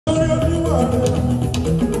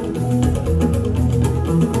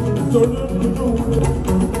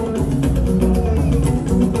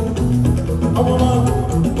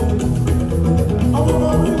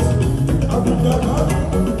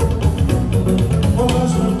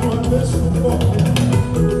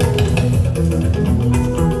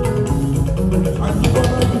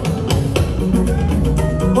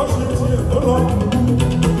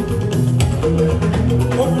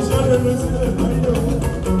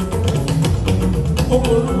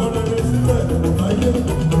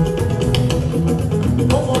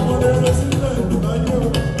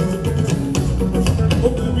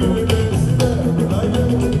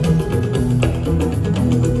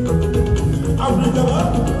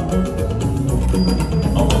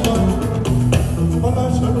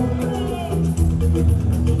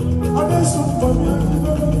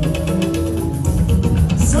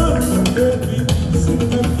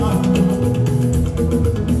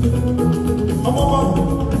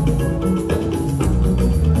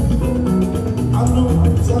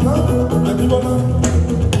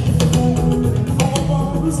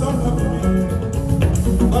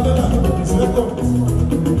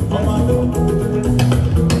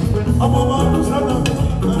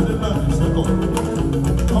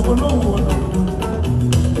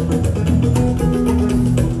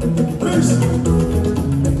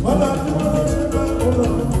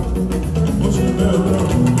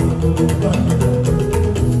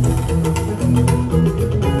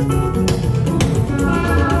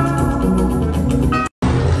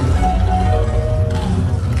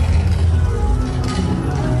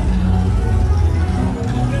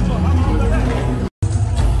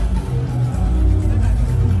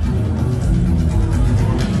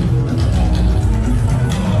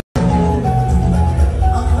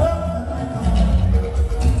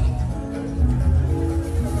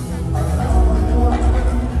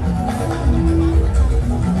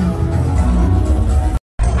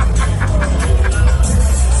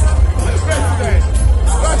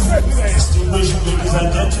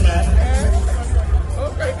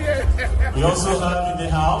We also have in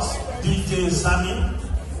the house DJ Sammy,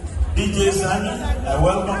 I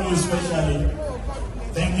welcome you especially.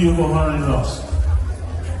 Thank you for honoring us.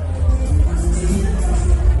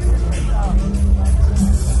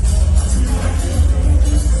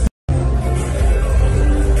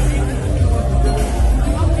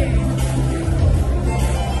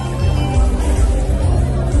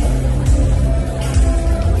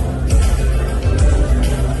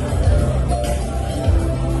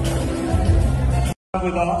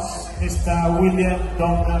 With us, Mr. William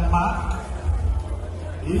Duncan Mark.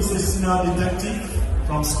 He is a senior detective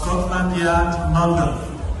from Scotland Yard, London.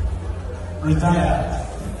 Retired.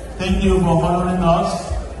 Thank you for honoring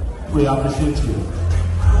us. We appreciate you.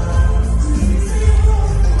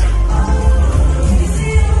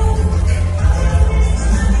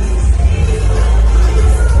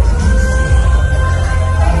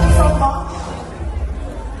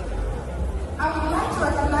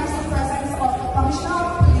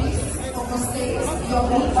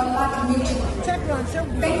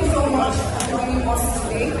 Thank you so much for joining us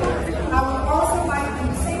today. I would also like in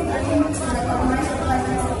the same way to recognize the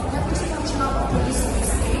presence of the Deputy Commissioner of Police of the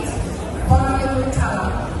state, Bola Ajibola.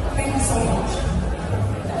 Thank you so much.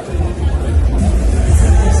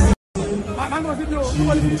 She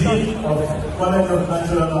is the Dean of College of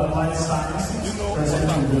Natural and Applied Sciences,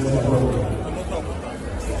 present in the program.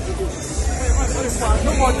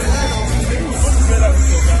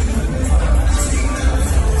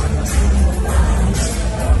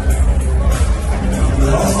 We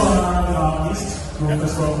also have our artist,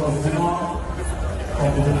 Professor of the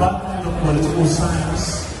Department of Political Science,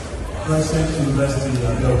 Present University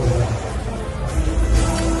of Belgium.